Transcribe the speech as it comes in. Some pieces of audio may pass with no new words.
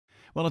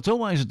Well, it's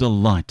always a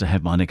delight to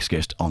have my next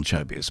guest on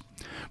Showbiz.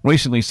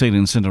 Recently seen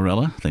in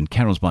Cinderella, then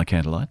Carols by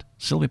Candlelight,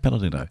 Silvie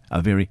Paladino.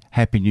 A very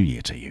happy new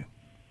year to you.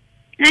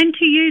 And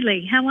to you,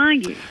 Lee. How are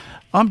you?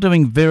 I'm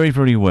doing very,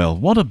 very well.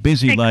 What a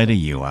busy lady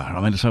you are.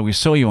 I mean, so we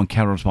saw you on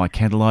Carols by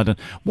Candlelight, and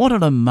what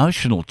an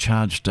emotional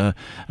charged a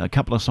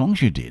couple of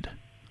songs you did.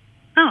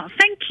 Oh,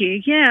 thank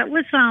you. Yeah, it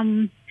was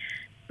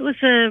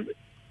a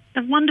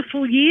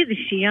wonderful year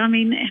this year. I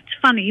mean, it's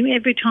funny.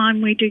 Every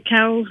time we do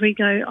carols, we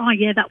go, "Oh,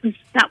 yeah, that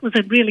was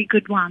a really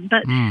good one."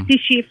 But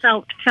this year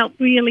felt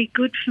really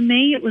good for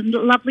me. It was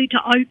lovely to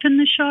open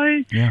the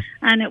show,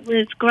 and it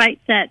was great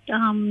that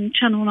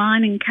Channel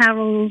 9 and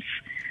Carols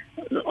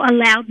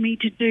allowed me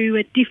to do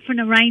a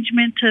different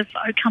arrangement of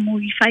 "O Come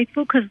All Ye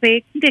Faithful" because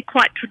they're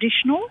quite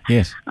traditional.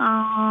 Yes.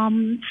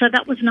 So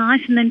that was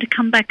nice, and then to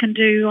come back and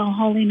do a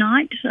Holy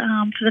Night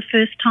for the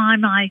first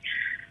time, I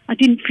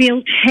didn't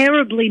feel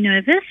terribly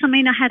nervous. I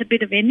mean, I had a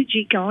bit of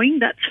energy going,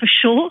 that's for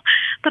sure,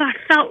 but I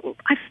felt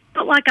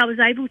like I was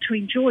able to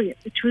enjoy it,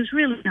 which was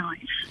really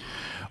nice.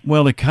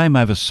 Well, it came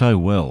over so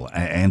well,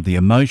 and the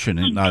emotion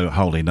in "O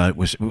Holy Night"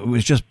 was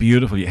just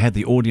beautiful. You had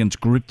the audience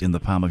gripped in the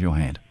palm of your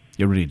hand.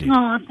 You really did.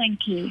 Oh,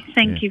 thank you.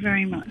 Thank you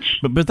very much.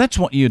 But that's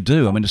what you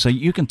do. I mean, to say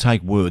you can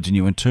take words and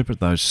you interpret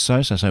those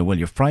so well.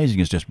 Your phrasing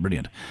is just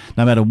brilliant.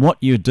 No matter what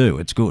you do,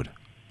 it's good.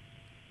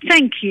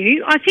 Thank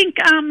you. I think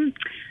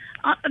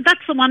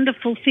that's the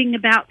wonderful thing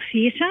about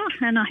theatre,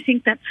 and I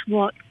think that's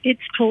what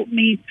it's taught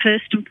me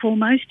first and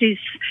foremost is,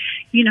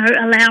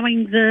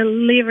 allowing the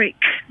lyric,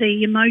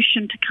 the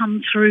emotion to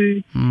come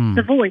through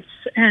the voice.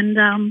 And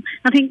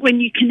I think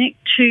when you connect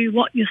to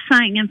what you're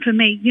saying, and for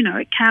me,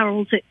 at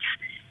carols, it's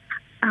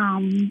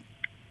I'm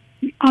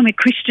a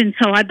Christian,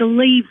 so I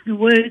believe the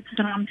words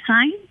that I'm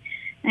saying,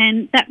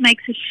 and that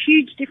makes a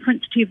huge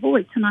difference to your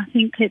voice, and I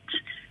think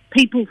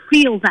people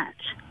feel that.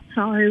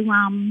 So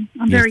I'm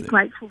very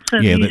grateful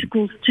for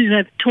musicals to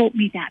have taught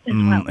me that as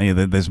well.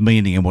 Yeah, there's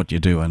meaning in what you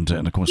do, and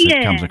of course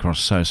it comes across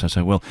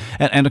so well.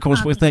 And of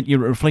course with that you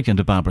reflect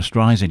into Barbara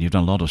Streisand. You've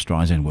done a lot of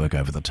Streisand work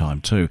over the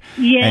time too.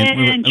 Yeah,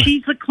 and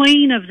she's the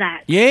queen of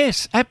that.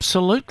 Yes,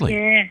 absolutely.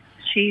 Yeah,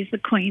 she's the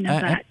queen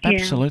of that.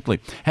 Absolutely.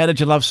 How did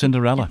you love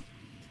Cinderella?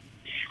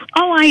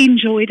 Oh, I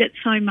enjoyed it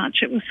so much.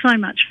 It was so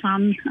much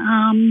fun.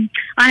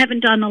 I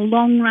haven't done a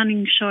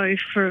long-running show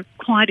for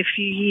quite a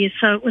few years,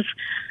 so it was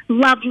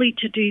lovely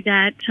to do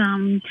that.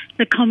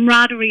 The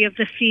camaraderie of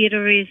the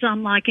theatre is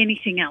unlike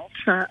anything else.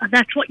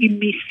 That's what you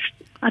miss,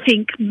 I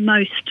think,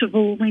 most of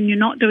all when you're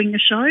not doing a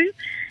show,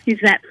 is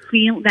that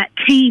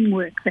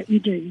teamwork that you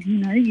do.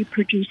 You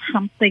produce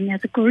something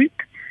as a group.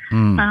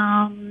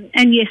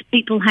 And yes,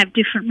 people have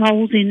different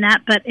roles in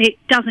that, but it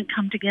doesn't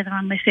come together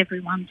unless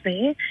everyone's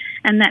there.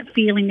 And that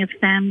feeling of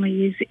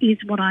family is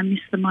what I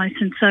miss the most.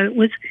 And so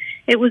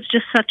it was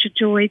just such a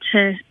joy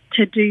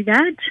to do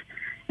that.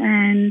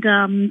 And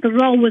the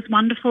role was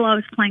wonderful. I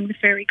was playing the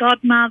fairy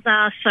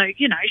godmother, so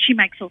she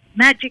makes all the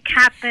magic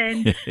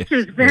happen. She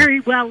was very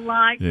well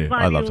liked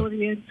by the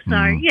audience. So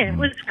it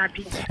was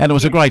fabulous. And it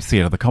was a great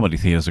theatre. The comedy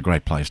theatre is a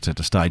great place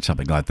to stage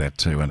something like that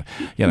too. And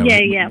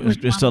it was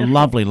just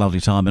wonderful. A lovely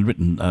time, and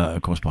written,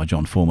 of course, by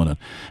John Foreman. And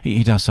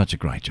he does such a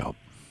great job.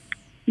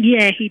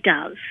 Yeah, he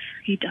does.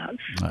 He does.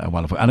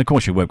 Wonderful. And of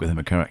course you work with him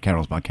at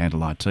Carols by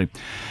Candlelight too.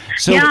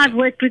 So, I've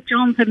worked with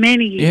John for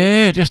many years.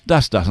 Yeah, just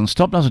doesn't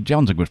stop, does it?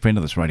 John's a good friend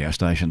of this radio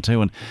station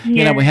too. And,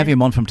 we have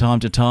him on from time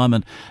to time.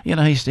 And,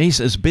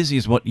 he's as busy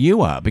as what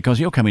you are,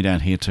 because you're coming down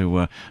here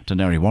to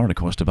Narre Warren, of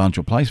course, to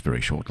Bunjil Place very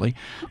shortly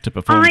to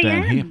perform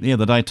down here. Yeah,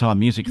 the Daytime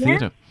Music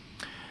Theatre.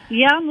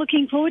 Yeah, I'm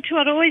looking forward to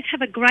it. I always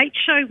have a great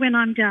show when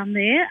I'm down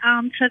there.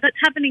 So that's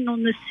happening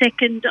on the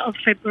 2nd of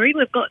February.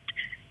 We've got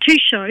 2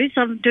 shows.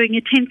 I'm doing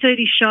a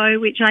 10:30 show,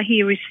 which I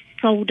hear is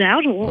sold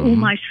out or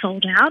almost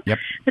sold out. Yep.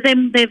 But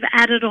then they've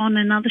added on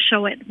another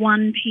show at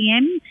 1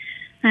 p.m.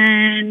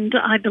 and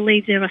I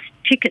believe there are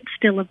tickets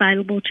still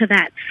available to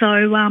that.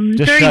 So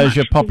just shows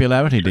your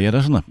popularity, dear,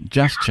 doesn't it?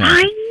 Just shows.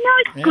 I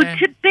know, it's good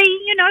to be,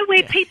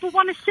 where people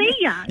want to see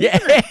you.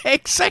 Yeah,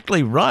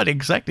 exactly right.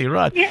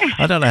 Yeah.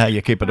 I don't know how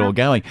you keep it all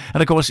going.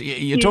 And of course,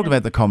 you talk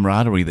about the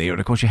camaraderie there, and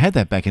of course you had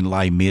that back in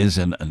Les Mis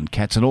and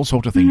Cats and all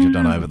sorts of things you've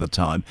done over the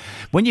time.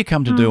 When you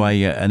come to do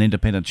an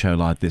independent show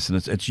like this, and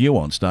it's you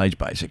on stage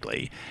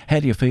basically, how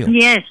do you feel?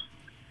 Yes.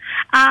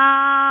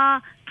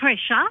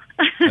 Pressure.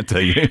 I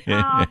tell you.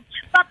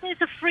 But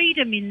there's a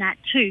freedom in that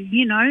too,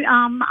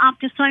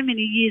 after so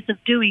many years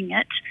of doing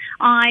it,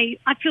 I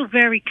feel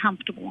very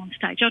comfortable on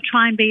stage. I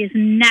try and be as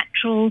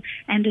natural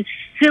and as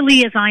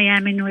silly as I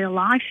am in real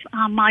life.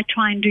 I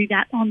try and do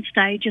that on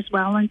stage as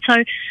well. And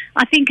so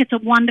I think it's a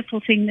wonderful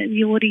thing that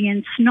the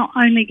audience not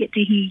only get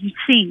to hear you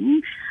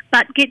sing,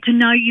 but get to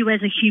know you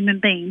as a human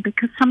being,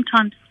 because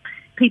sometimes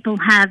people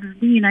have,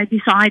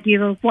 this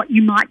idea of what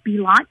you might be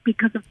like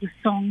because of the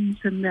songs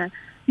and the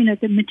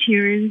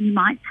material you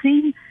might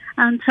sing.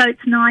 And so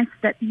it's nice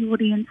that the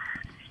audience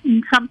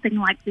in something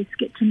like this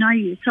get to know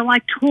you. So I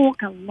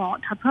talk a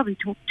lot. I probably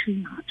talk too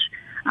much.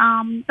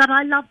 But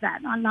I love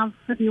that. I love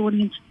for the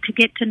audience to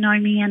get to know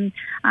me. And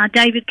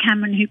David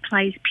Cameron, who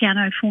plays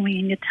piano for me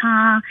and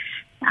guitar,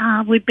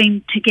 We've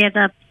been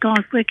together,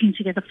 guys, working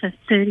together for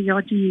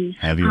 30-odd years.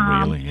 Have you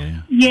really?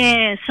 Yeah.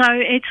 Yeah, so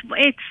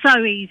it's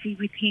so easy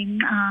with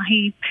him.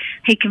 He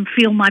can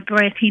feel my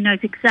breath. He knows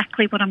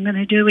exactly what I'm going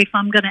to do. If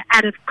I'm going to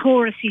add a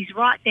chorus, he's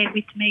right there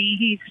with me.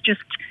 He's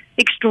just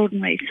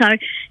extraordinary. So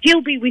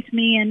he'll be with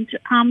me, and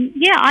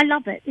I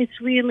love it. It's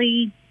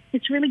really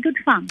good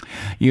fun.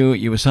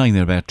 You were saying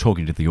there about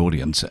talking to the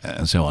audience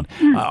and so on.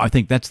 I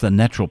think that's the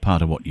natural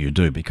part of what you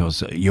do,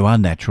 because you are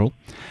natural.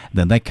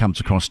 Then that comes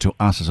across to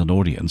us as an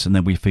audience, and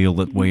then we feel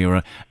that we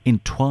are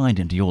entwined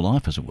into your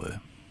life, as it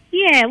were.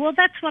 Yeah, well,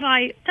 that's what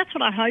I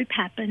hope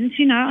happens.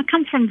 You know, I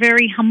come from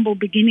very humble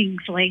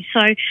beginnings, Lee.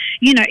 So,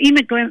 you know,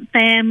 immigrant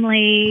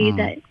family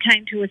that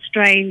came to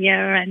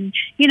Australia, and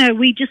you know,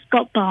 we just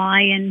got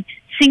by. And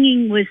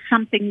singing was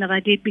something that I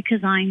did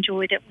because I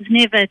enjoyed it. It was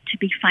never to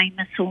be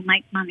famous or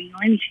make money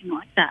or anything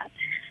like that.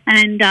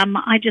 And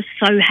I just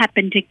so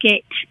happened to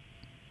get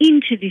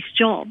into this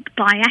job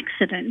by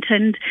accident,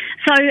 and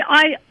so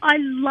I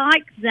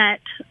like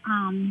that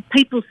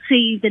people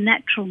see the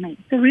natural me,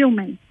 the real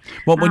me.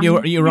 Well, when you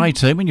were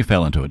 18 when you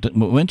fell into it,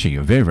 weren't you? You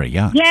were very, very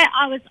young. Yeah,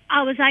 I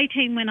was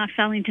 18 when I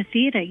fell into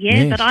theatre.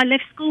 Yeah, yes. But I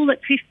left school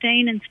at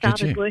 15 and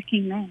started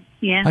working then.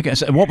 Yeah. Okay,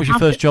 so what was your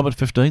first job at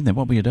 15 then?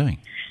 What were you doing?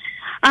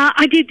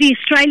 I did the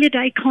Australia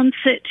Day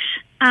concert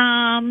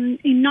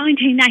in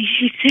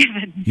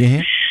 1987.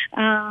 Yeah.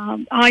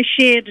 I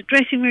shared a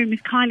dressing room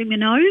with Kylie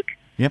Minogue.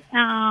 Yep.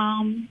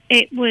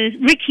 It was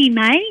Ricky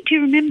May. Do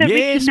you remember Ricky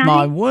May? Yes,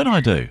 my word,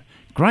 I do.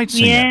 Great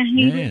singer.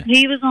 Yeah,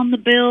 he was on the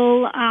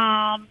bill.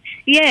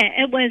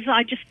 It was.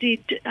 I just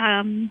did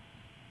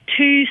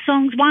 2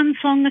 songs. One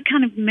song I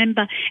can't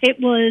remember. It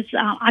was.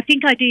 I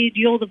think I did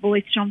 "You're the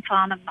Voice," John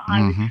Farnham.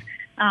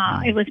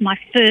 It was my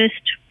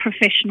first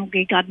professional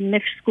gig. I'd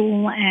left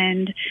school,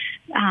 and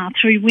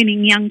through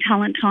winning Young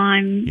Talent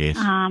Time. Yes.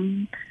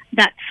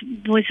 That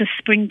was a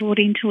springboard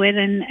into it,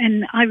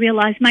 and I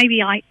realised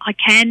maybe I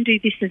can do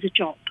this as a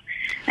job.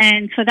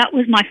 And so that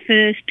was my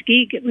first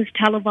gig. It was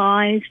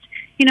televised.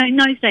 You know, in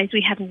those days we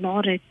had a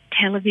lot of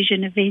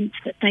television events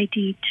that they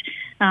did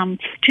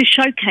to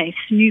showcase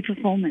new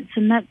performers,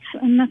 and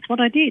that's what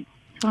I did.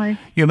 So,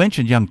 you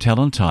mentioned Young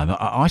Talent Time.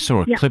 I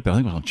saw a clip, I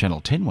think it was on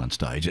Channel 10 one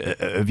stage,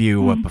 of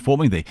you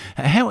performing there.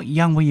 How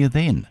young were you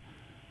then?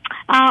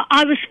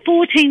 I was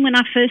 14 when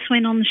I first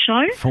went on the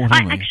show. 14,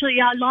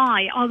 I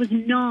lie. I was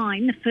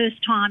 9 the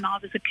first time I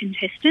was a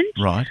contestant.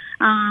 Right.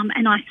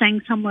 And I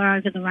sang Somewhere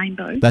Over the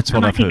Rainbow. That's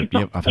what I've heard.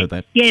 Yep, I've heard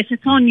that. Yes,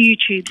 it's on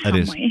YouTube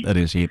somewhere. It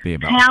is.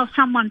 Yep. How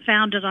someone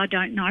found it, I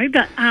don't know.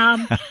 But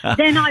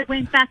then I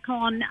went back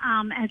on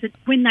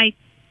when they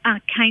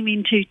came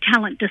into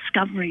talent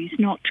discoveries,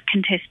 not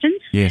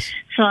contestants. Yes.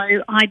 So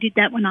I did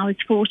that when I was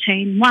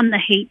 14, won the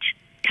heat,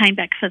 came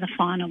back for the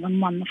final and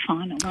won the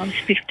final. I was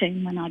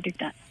 15 when I did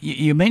that.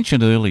 You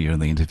mentioned earlier in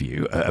the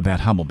interview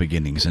about humble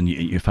beginnings and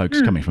you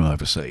folks coming from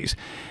overseas.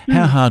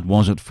 How hard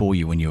was it for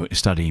you when you were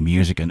studying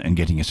music and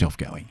getting yourself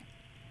going?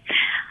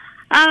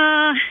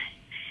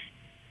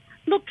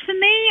 Look, for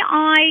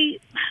me,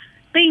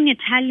 being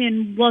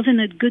Italian wasn't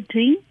a good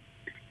thing.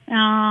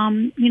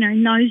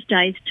 In those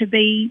days, to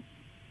be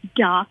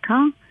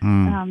darker,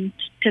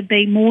 to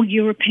be more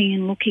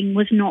European looking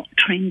was not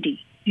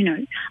trendy. You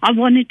know, I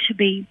wanted to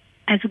be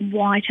as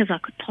white as I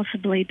could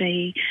possibly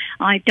be.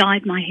 I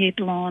dyed my hair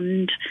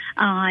blonde.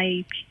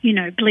 I,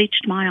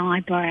 bleached my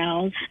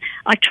eyebrows.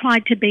 I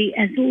tried to be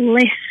as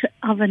less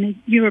of a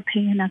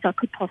European as I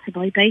could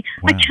possibly be.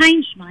 Wow. I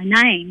changed my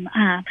name.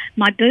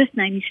 My birth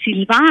name is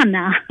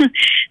Silvana.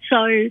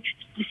 So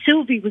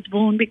Silvie was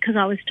born because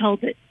I was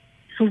told that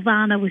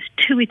Silvana was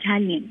too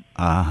Italian.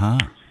 Uh-huh.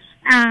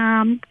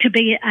 To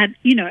be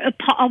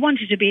I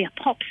wanted to be a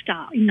pop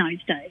star in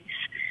those days.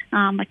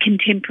 A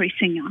contemporary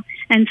singer.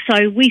 And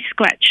so we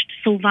scratched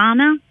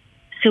Silvana,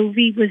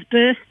 Silvie was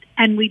birthed,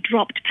 and we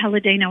dropped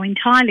Paladino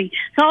entirely.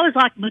 So I was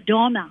like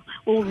Madonna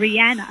or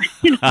Rihanna.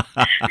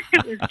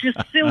 It was just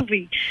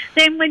Silvie.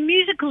 Then when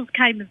musicals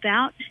came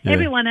about,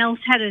 everyone else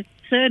had a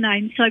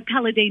surname, so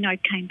Paladino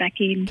came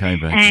back in,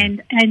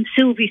 and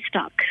Silvie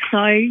stuck.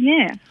 So,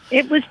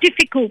 it was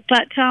difficult,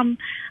 but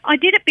I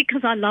did it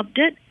because I loved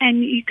it,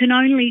 and you can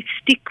only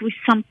stick with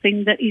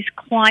something that is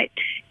quite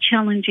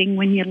challenging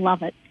when you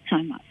love it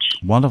so much.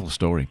 Wonderful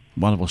story.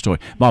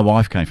 My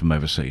wife came from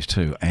overseas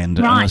too, and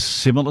a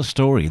similar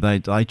story.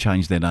 They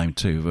changed their name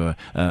too,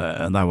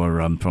 and they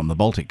were from the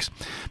Baltics,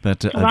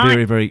 but a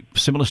very, very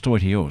similar story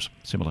to yours.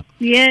 Similar.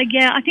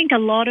 Yeah. I think a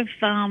lot of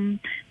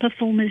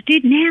performers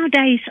did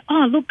nowadays.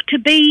 Oh, look, to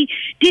be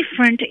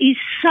different is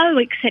so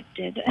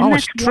accepted, and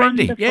that's it's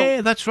trendy. Wonderful.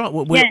 Yeah, that's right.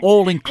 We're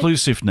all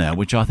inclusive now,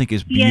 which I think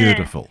is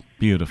beautiful. Yeah.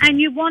 Beautiful. And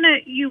you want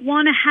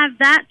to have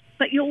that,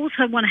 but you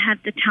also want to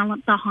have the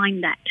talent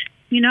behind that.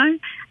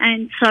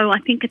 And so I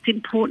think it's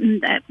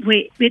important that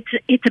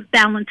it's a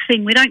balanced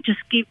thing. We don't just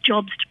give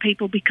jobs to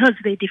people because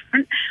they're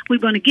different. We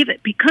want to give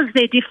it because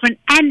they're different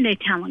and they're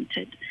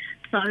talented.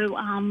 So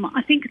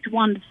I think it's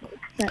wonderful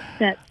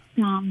that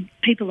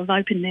people have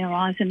opened their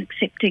eyes and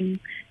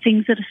accepting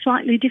things that are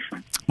slightly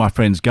different. my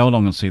friends, go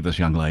along and see this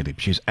young lady.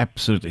 She's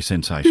absolutely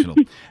sensational,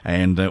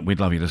 and we'd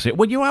love you to see it.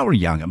 Well, you are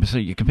young. So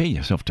you compare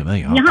yourself to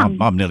me.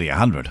 I'm nearly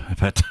 100.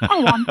 But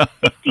I'm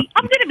 50.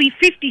 I'm going to be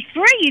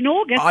 53 in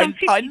August. I'm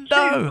 52.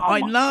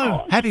 I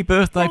know. Happy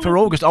birthday for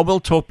August. Oh, we'll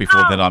talk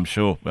before then, I'm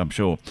sure.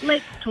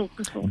 Let's talk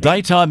before then.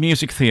 Daytime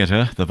Music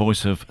Theatre, the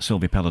voice of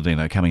Silvie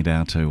Paladino, coming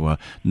down to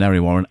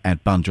Narre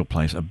at Bunjil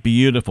Place. A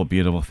beautiful,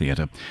 beautiful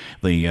theatre.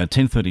 The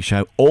 10:30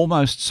 show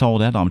almost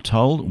sold out, I'm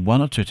told.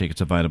 1 or 2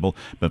 tickets available,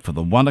 but for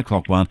the 1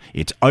 o'clock one,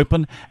 it's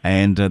open,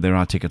 and there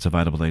are tickets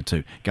available there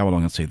too. Go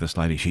along and see this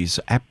lady. She's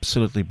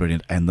absolutely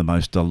brilliant and the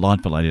most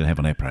delightful lady to have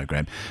on our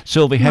program.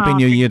 Sylvie, Happy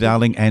New Year,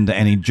 darling, and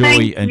enjoy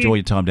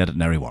your time down at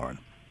Narre.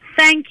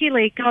 Thank you,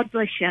 Lee. God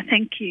bless you.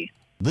 Thank you.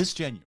 This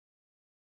January.